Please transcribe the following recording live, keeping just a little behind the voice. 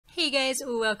guys,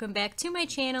 welcome back to my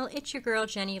channel. It's your girl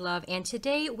Jenny Love, and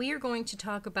today we are going to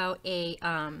talk about a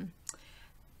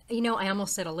I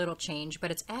almost said a little change,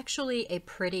 but it's actually a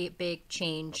pretty big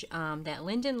change that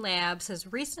Linden Labs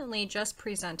has recently just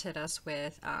presented us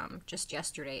with, just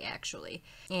yesterday actually.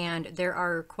 And there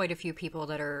are quite a few people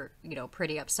that are,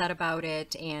 pretty upset about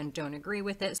it and don't agree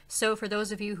with it. So for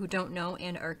those of you who don't know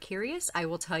and are curious, I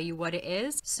will tell you what it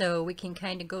is so we can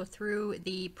kind of go through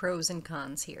the pros and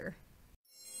cons here.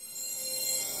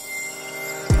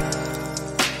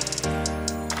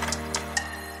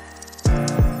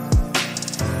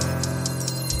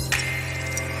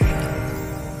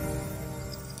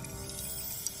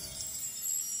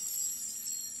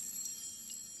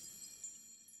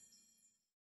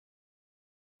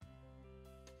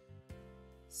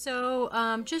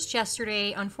 So just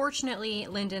yesterday, unfortunately,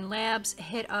 Linden Labs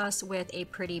hit us with a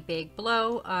pretty big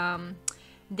blow.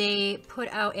 They put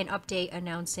out an update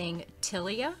announcing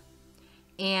Tilia.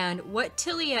 And what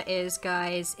Tilia is,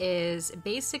 guys, is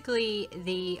basically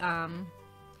the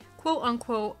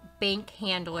quote-unquote bank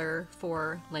handler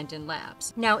for Linden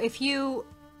Labs. Now, if you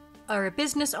are a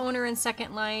business owner in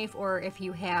Second Life, or if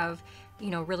you have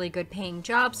really good paying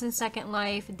jobs in Second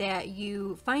Life, that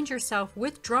you find yourself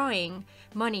withdrawing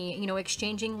money,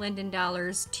 exchanging Linden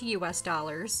dollars to US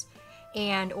dollars,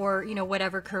 and or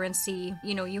whatever currency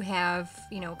you have,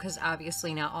 because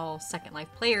obviously not all Second Life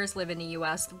players live in the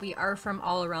US. We are from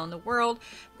all around the world,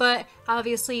 but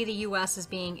obviously the US is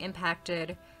being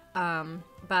impacted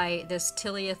by this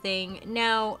Tilia thing.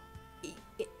 Now,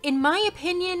 in my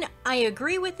opinion, I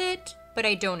agree with it, but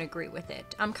I don't agree with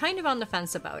it. I'm kind of on the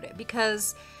fence about it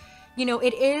because,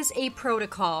 it is a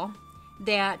protocol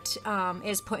that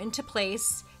is put into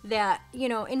place that,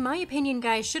 in my opinion,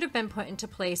 guys, should have been put into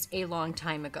place a long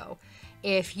time ago.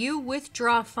 If you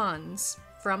withdraw funds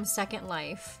from Second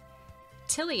Life,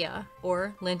 Tilia,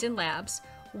 or Linden Labs,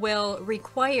 will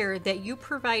require that you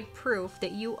provide proof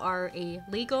that you are a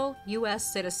legal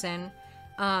U.S. citizen,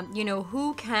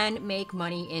 who can make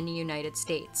money in the United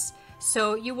States.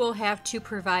 So you will have to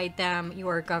provide them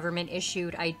your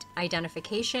government-issued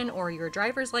identification or your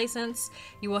driver's license.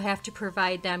 You will have to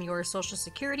provide them your social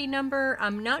security number.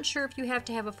 I'm not sure if you have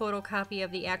to have a photocopy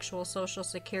of the actual social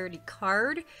security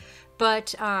card,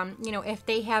 but if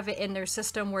they have it in their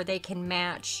system where they can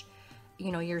match,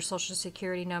 your social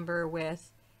security number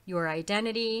with your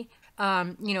identity,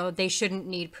 they shouldn't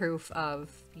need proof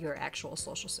of your actual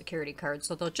social security card.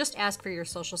 So they'll just ask for your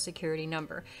social security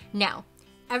number. Now,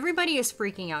 everybody is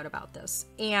freaking out about this,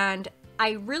 and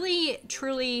I really,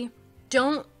 truly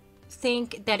don't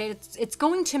think that it's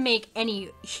going to make any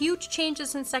huge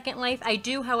changes in Second Life. I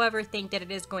do, however, think that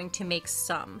it is going to make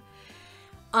some.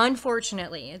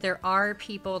 Unfortunately, there are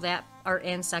people that are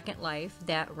in Second Life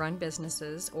that run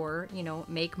businesses or,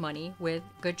 make money with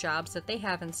good jobs that they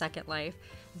have in Second Life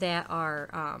that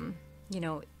are,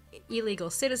 illegal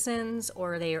citizens,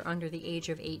 or they are under the age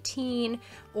of 18,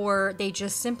 or they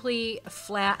just simply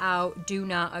flat out do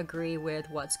not agree with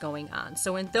what's going on.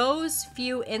 So in those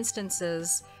few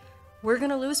instances, we're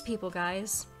gonna lose people,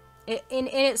 guys. And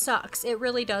it sucks. It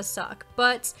really does suck.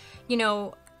 But,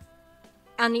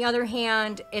 on the other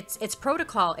hand, it's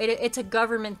protocol. It's a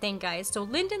government thing, guys. So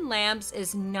Linden Labs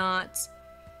is not...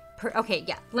 Okay,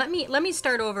 yeah. Let me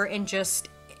start over and just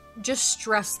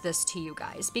stress this to you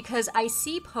guys, because I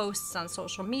see posts on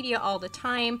social media all the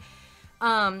time,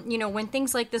 when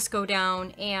things like this go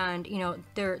down, and,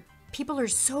 people are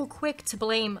so quick to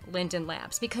blame Linden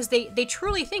Labs because they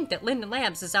truly think that Linden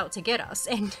Labs is out to get us.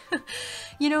 And,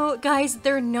 guys,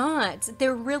 they're not.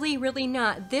 They're really, really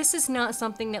not. This is not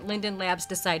something that Linden Labs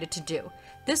decided to do.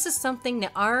 This is something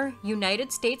that our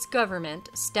United States government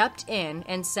stepped in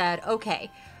and said, okay,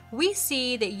 we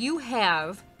see that you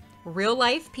have real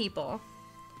life people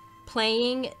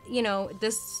playing,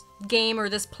 this game or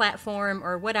this platform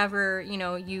or whatever,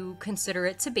 you consider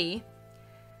it to be,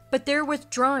 but they're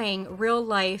withdrawing real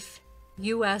life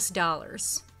US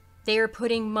dollars. They are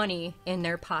putting money in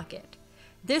their pocket.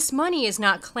 This money is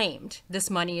not claimed.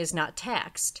 This money is not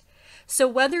taxed. So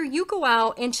whether you go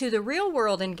out into the real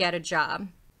world and get a job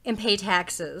and pay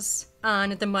taxes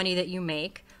on the money that you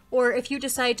make, or if you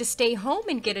decide to stay home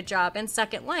and get a job in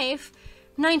Second Life,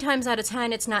 9 times out of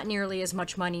 10, it's not nearly as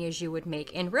much money as you would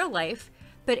make in real life,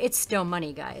 but it's still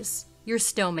money, guys. You're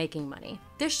still making money.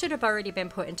 This should have already been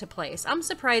put into place. I'm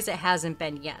surprised it hasn't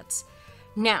been yet.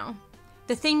 Now,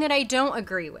 the thing that I don't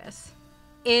agree with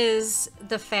is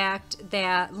the fact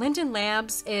that Linden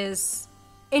Labs is,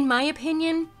 in my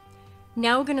opinion,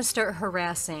 now going to start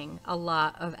harassing a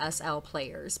lot of SL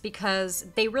players because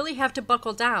they really have to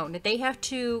buckle down. They have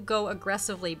to go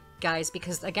aggressively, guys,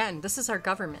 because again, this is our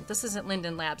government. This isn't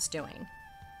Linden Labs doing.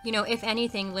 You know, if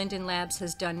anything, Linden Labs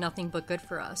has done nothing but good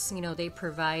for us. You know, they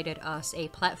provided us a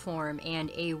platform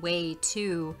and a way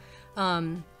to,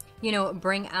 you know,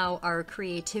 bring out our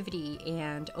creativity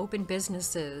and open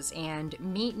businesses and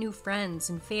meet new friends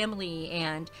and family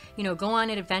and, you know, go on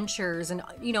adventures and,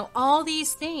 you know, all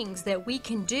these things that we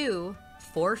can do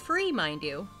for free, mind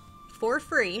you, for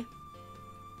free,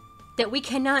 that we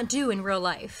cannot do in real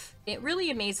life. It really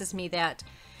amazes me that,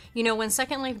 you know, when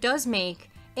Second Life does make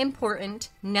important,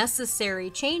 necessary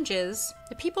changes,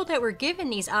 the people that were given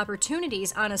these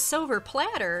opportunities on a silver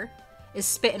platter is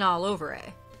spitting all over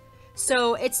it.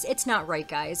 So it's not right,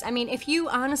 guys. I mean, if you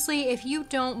honestly, if you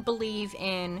don't believe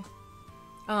in,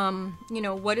 you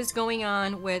know, what is going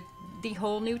on with the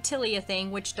whole new Tilia thing,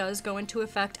 which does go into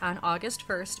effect on August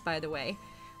 1st, by the way,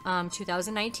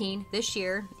 2019, this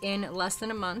year, in less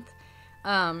than a month,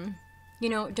 you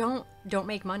know, don't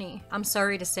make money. I'm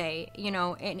sorry to say, you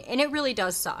know, and it really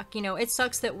does suck. You know, it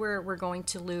sucks that we're going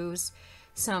to lose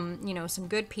some, you know, some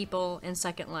good people in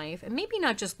Second Life, and maybe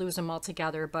not just lose them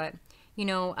altogether, but, you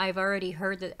know, I've already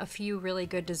heard that a few really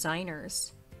good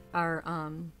designers are,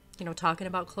 you know, talking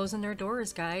about closing their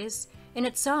doors, guys, and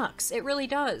it sucks. It really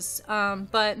does.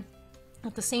 But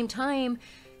at the same time,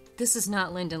 this is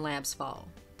not Linden Lab's fault.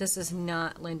 This is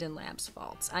not Linden Lab's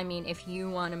fault. I mean, if you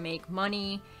want to make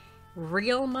money,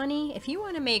 real money, if you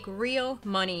want to make real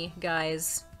money,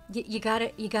 guys, you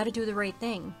gotta do the right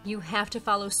thing. You have to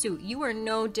follow suit. You are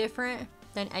no different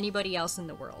than anybody else in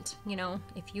the world. You know,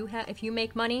 if you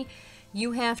make money,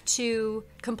 you have to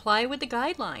comply with the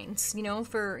guidelines, you know,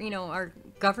 for, you know, our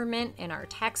government and our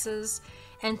taxes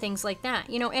and things like that,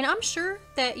 you know. And I'm sure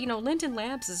that, you know, Linden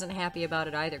Labs isn't happy about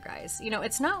it either, guys. You know,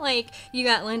 it's not like you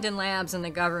got Linden Labs and the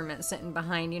government sitting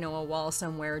behind, you know, a wall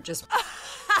somewhere just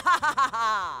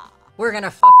we're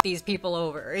gonna fuck these people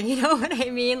over, you know what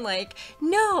I mean? Like,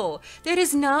 no, that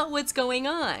is not what's going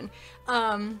on.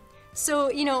 So,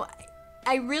 you know,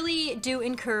 I really do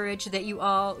encourage that you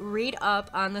all read up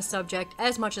on the subject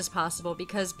as much as possible,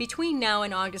 because between now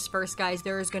and August 1st, guys,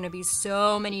 there is going to be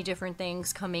so many different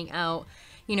things coming out,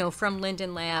 you know, from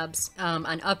Linden Labs on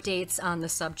updates on the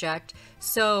subject.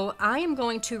 So I am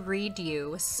going to read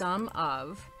you some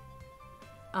of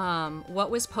what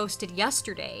was posted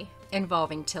yesterday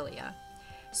involving Tilia.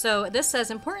 So this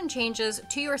says, important changes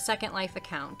to your Second Life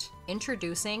account.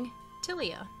 Introducing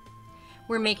Tilia.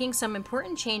 We're making some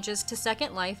important changes to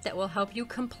Second Life that will help you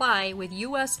comply with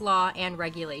U.S. law and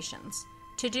regulations.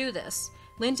 To do this,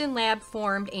 Linden Lab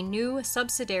formed a new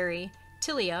subsidiary,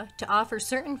 Tilia, to offer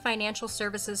certain financial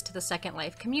services to the Second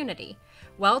Life community.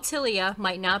 While Tilia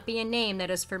might not be a name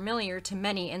that is familiar to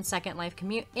many in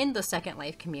the Second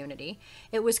Life community,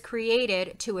 it was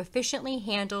created to efficiently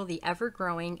handle the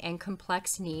ever-growing and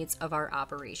complex needs of our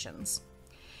operations.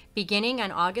 Beginning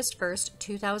on August 1st,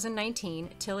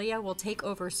 2019, Tilia will take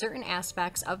over certain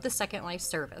aspects of the Second Life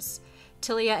service.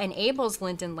 Tilia enables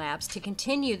Linden Labs to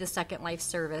continue the Second Life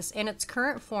service in its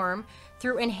current form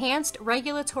through enhanced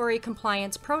regulatory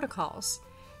compliance protocols.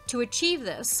 To achieve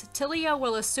this, Tilia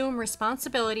will assume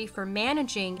responsibility for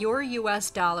managing your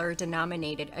US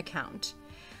dollar-denominated account,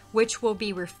 which will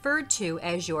be referred to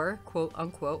as your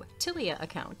quote-unquote Tilia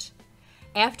account.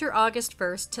 After August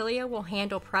 1st, Tilia will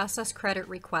handle process credit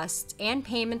requests and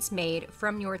payments made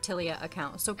from your Tilia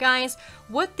account. So guys,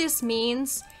 what this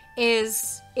means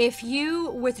is if you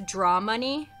withdraw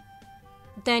money,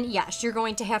 then yes, you're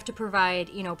going to have to provide,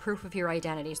 you know, proof of your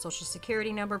identity, social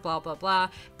security number, blah, blah, blah.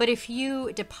 But if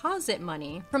you deposit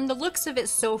money, from the looks of it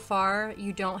so far,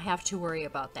 you don't have to worry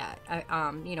about that.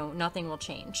 You know, nothing will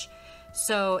change.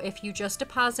 So if you just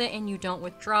deposit and you don't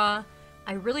withdraw,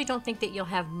 I really don't think that you'll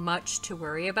have much to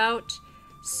worry about.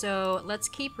 So let's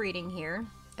keep reading here.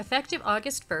 Effective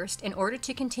August 1st, in order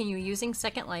to continue using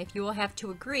Second Life, you will have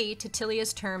to agree to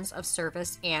Tilia's terms of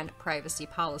service and privacy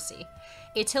policy.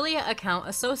 A Tilia account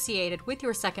associated with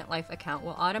your Second Life account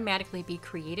will automatically be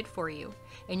created for you,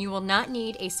 and you will not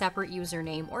need a separate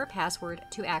username or password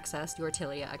to access your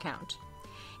Tilia account.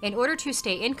 In order to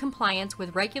stay in compliance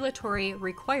with regulatory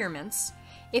requirements,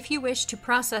 if you wish to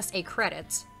process a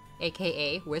credit,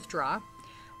 aka withdraw,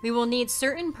 we will need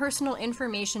certain personal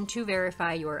information to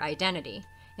verify your identity,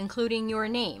 including your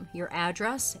name, your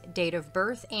address, date of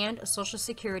birth, and social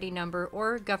security number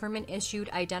or government-issued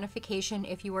identification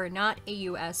if you are not a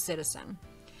U.S. citizen.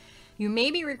 You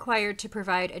may be required to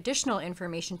provide additional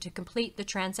information to complete the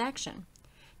transaction.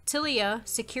 Tilia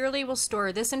securely will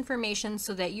store this information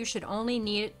so that you should only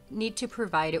need to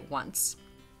provide it once.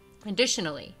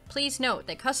 Additionally, please note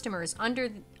that customers under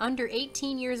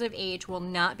 18 years of age will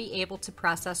not be able to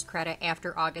process credit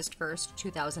after August 1st,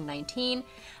 2019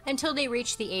 until they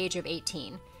reach the age of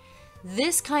 18.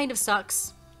 This kind of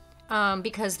sucks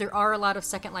because there are a lot of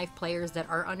Second Life players that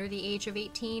are under the age of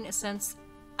 18, since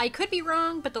I could be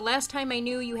wrong, but the last time I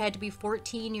knew you had to be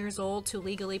 14 years old to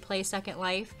legally play Second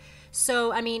Life.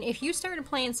 So, I mean, if you started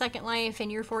playing Second Life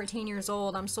and you're 14 years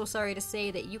old, I'm so sorry to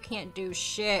say that you can't do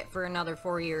shit for another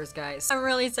 4 years, guys. I'm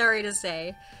really sorry to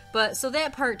say. But, so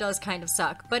that part does kind of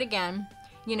suck. But again,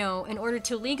 you know, in order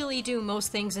to legally do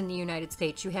most things in the United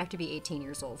States, you have to be 18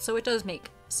 years old. So it does make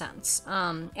sense.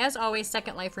 As always,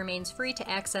 Second Life remains free to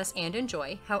access and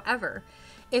enjoy. However,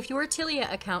 if your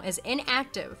Tilia account is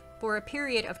inactive for a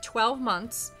period of 12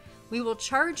 months, we will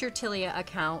charge your Tilia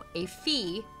account a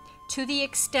fee to the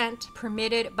extent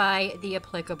permitted by the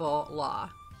applicable law.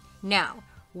 Now,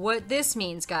 what this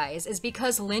means, guys, is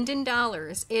because Linden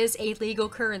dollars is a legal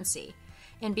currency,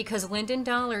 and because Linden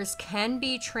dollars can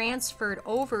be transferred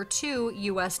over to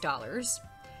US dollars,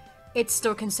 it's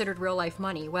still considered real life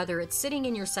money, whether it's sitting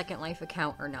in your Second Life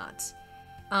account or not.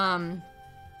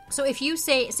 So if you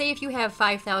say if you have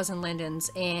 5,000 Lindens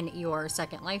in your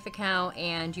Second Life account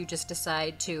and you just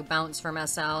decide to bounce from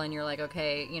SL and you're like,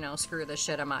 okay, you know, screw this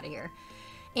shit, I'm out of here.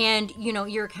 And, you know,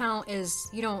 your account is,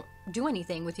 you don't do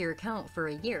anything with your account for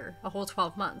a year, a whole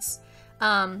 12 months.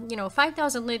 You know,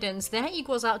 5,000 Lindens, that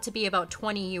equals out to be about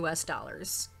 20 US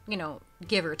dollars, you know,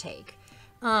 give or take.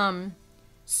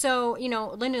 So, you know,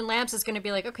 Linden Labs is going to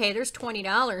be like, okay, there's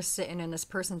 $20 sitting in this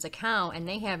person's account and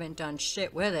they haven't done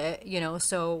shit with it, you know,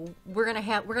 so we're going to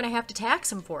have to tax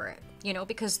them for it, you know,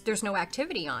 because there's no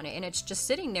activity on it and it's just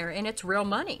sitting there and it's real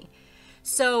money.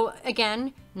 So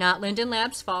again, not Linden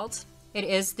Labs' fault. It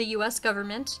is the US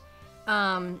government.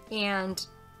 And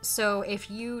so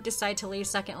if you decide to leave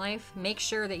Second Life, make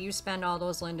sure that you spend all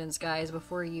those Lindens, guys,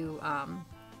 before you,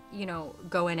 you know,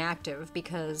 go inactive,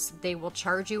 because they will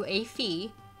charge you a fee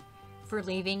for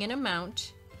leaving an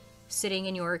amount sitting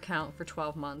in your account for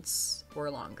 12 months or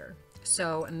longer.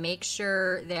 So make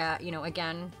sure that, you know,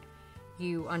 again,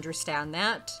 you understand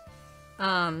that.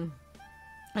 And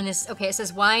this, okay, it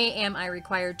says, why am I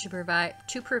required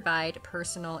to provide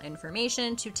personal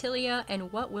information to Tilia,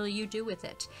 and what will you do with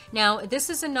it? Now, this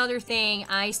is another thing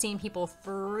I seen people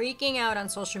freaking out on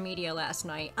social media last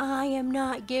night. I am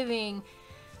not giving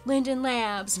Linden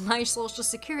Labs my social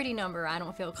security number. I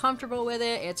don't feel comfortable with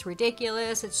it. It's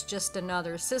ridiculous. It's just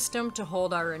another system to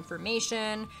hold our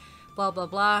information, blah, blah,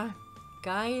 blah.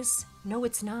 Guys, no,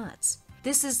 it's not.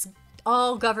 This is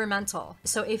all governmental.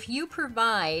 So if you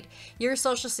provide your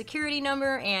social security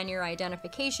number and your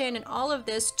identification and all of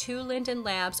this to Linden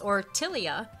Labs or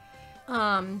Tilia,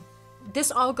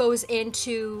 this all goes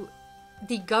into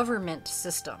the government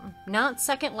system, not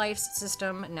Second Life's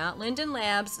system, not Linden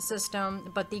Labs'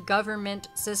 system, but the government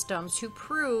system to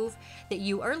prove that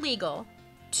you are legal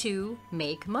to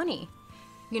make money.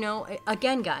 You know,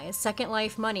 again, guys, Second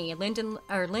Life money,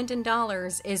 Linden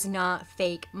dollars is not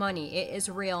fake money. It is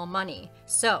real money.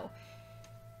 So,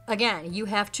 again, you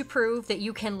have to prove that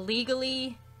you can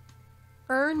legally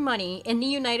earn money in the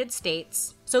United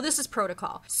States. So this is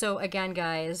protocol. So again,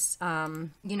 guys,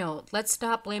 you know, let's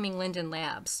stop blaming Linden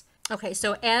Labs. Okay,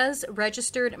 so as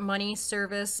registered money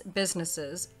service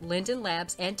businesses, Linden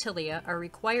Labs and Tilia are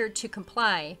required to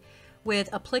comply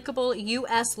with applicable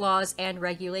U.S. laws and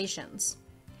regulations.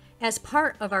 As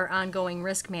part of our ongoing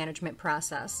risk management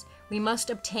process, we must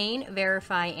obtain,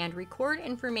 verify, and record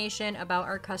information about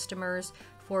our customers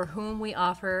for whom we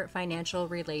offer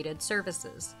financial-related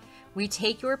services. We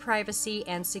take your privacy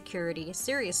and security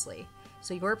seriously,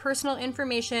 so your personal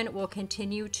information will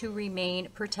continue to remain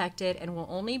protected and will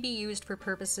only be used for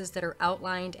purposes that are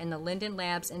outlined in the Linden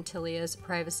Labs and Tilia's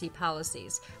privacy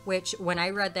policies, which when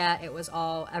I read that, it was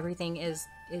all, everything is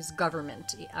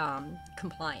government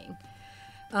complying.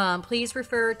 Please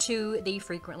refer to the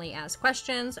frequently asked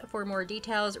questions for more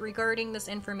details regarding this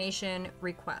information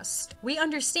request. We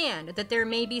understand that there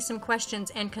may be some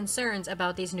questions and concerns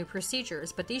about these new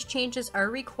procedures, but these changes are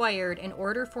required in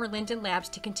order for Linden Labs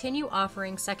to continue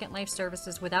offering Second Life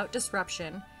services without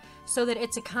disruption so that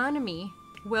its economy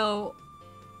will,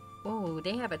 oh,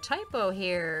 they have a typo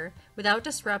here, without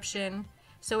disruption,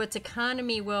 so its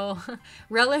economy will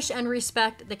relish and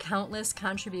respect the countless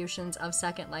contributions of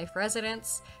Second Life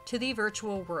residents to the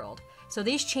virtual world. So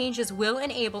these changes will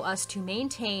enable us to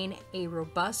maintain a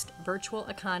robust virtual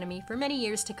economy for many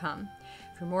years to come.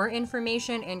 For more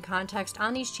information and context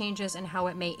on these changes and how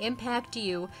it may impact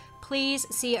you, please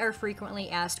see our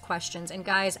frequently asked questions. And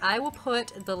guys, I will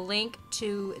put the link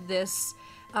to this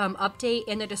update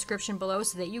in the description below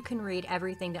so that you can read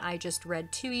everything that I just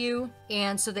read to you,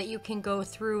 and so that you can go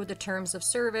through the terms of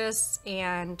service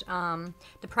and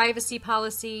the privacy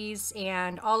policies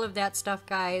and all of that stuff,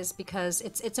 guys, because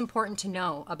it's important to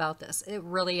know about this. It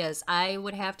really is. I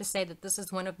would have to say that this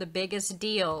is one of the biggest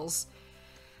deals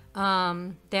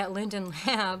that Linden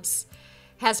Labs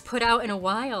has put out in a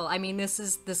while. I mean, this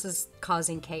is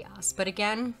causing chaos. But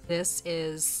again, this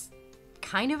is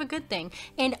kind of a good thing.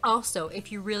 And also,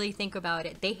 if you really think about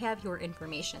it, they have your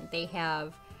information. They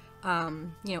have,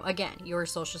 you know, again, your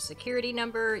social security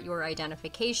number, your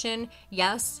identification.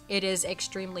 Yes, it is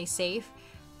extremely safe.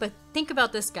 But think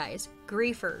about this, guys.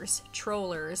 Griefers,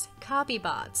 trollers, copy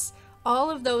bots,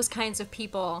 all of those kinds of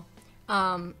people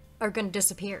are going to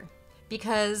disappear.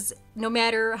 Because no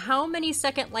matter how many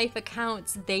Second Life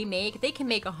accounts they can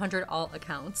make 100 alt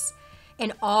accounts.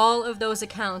 And all of those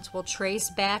accounts will trace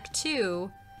back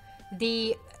to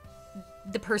the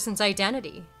person's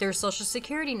identity, their social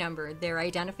security number, their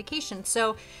identification.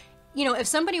 So, you know, if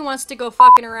somebody wants to go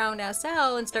fucking around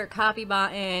SL and start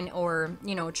copybotting or,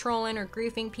 you know, trolling or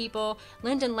griefing people,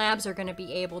 Linden Labs are going to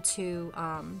be able to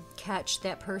catch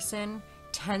that person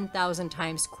 10,000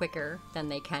 times quicker than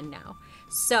they can now.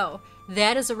 So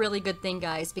that is a really good thing,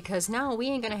 guys, because now we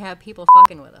ain't going to have people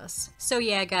fucking with us. So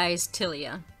yeah, guys,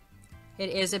 Tilia. It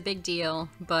is a big deal,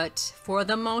 but for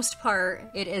the most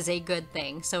part, it is a good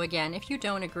thing. So again, if you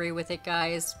don't agree with it,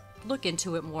 guys, look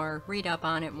into it more, read up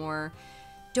on it more.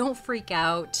 Don't freak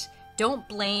out. Don't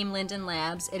blame Linden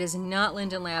Labs. It is not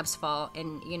Linden Labs' fault,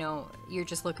 and, you know, you're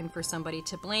just looking for somebody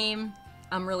to blame.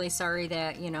 I'm really sorry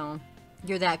that, you know,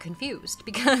 you're that confused,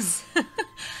 because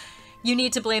you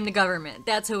need to blame the government.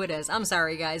 That's who it is. I'm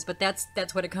sorry, guys, but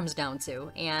that's what it comes down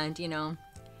to. And, you know,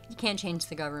 you can't change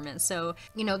the government. So,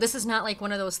 you know, this is not like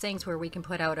one of those things where we can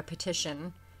put out a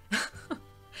petition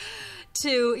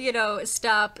to, you know,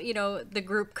 stop, you know, the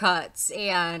group cuts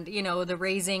and, you know, the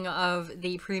raising of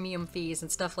the premium fees and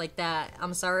stuff like that.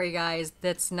 I'm sorry, guys.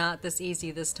 That's not this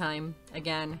easy this time.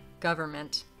 Again,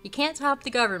 government. You can't stop the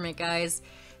government, guys.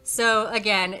 So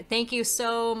again, thank you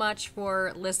so much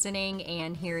for listening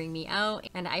and hearing me out.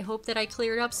 And I hope that I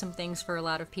cleared up some things for a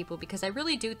lot of people, because I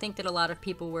really do think that a lot of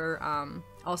people were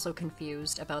also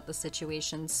confused about the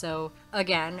situation. So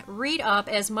again, read up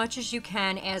as much as you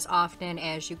can, as often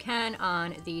as you can,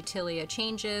 on the Tilia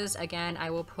changes. Again,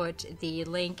 I will put the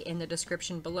link in the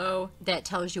description below that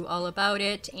tells you all about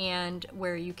it and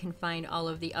where you can find all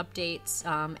of the updates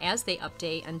as they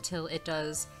update until it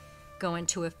does go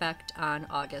into effect on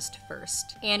August 1st.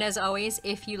 And as always,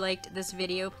 if you liked this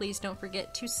video, please don't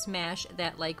forget to smash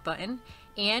that like button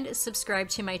and subscribe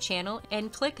to my channel,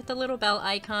 and click the little bell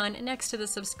icon next to the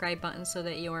subscribe button so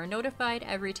that you are notified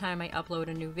every time I upload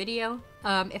a new video.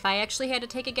 If I actually had to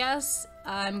take a guess,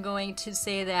 I'm going to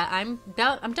say that I'm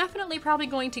definitely probably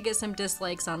going to get some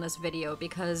dislikes on this video,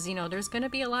 because, you know, there's going to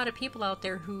be a lot of people out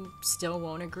there who still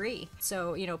won't agree.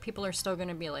 So, you know, people are still going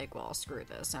to be like, well, screw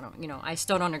this. I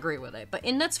still don't agree with it. But,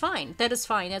 and that's fine. That is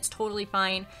fine. That's totally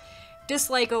fine.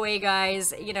 Dislike away,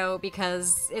 guys, you know,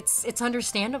 because it's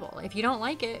understandable. If you don't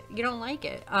like it, you don't like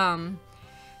it.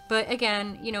 But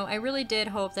again, you know, I really did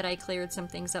hope that I cleared some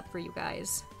things up for you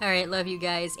guys. Alright, love you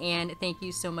guys, and thank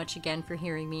you so much again for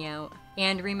hearing me out.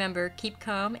 And remember, keep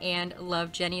calm and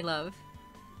love Jenny Love.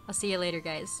 I'll see you later,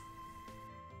 guys.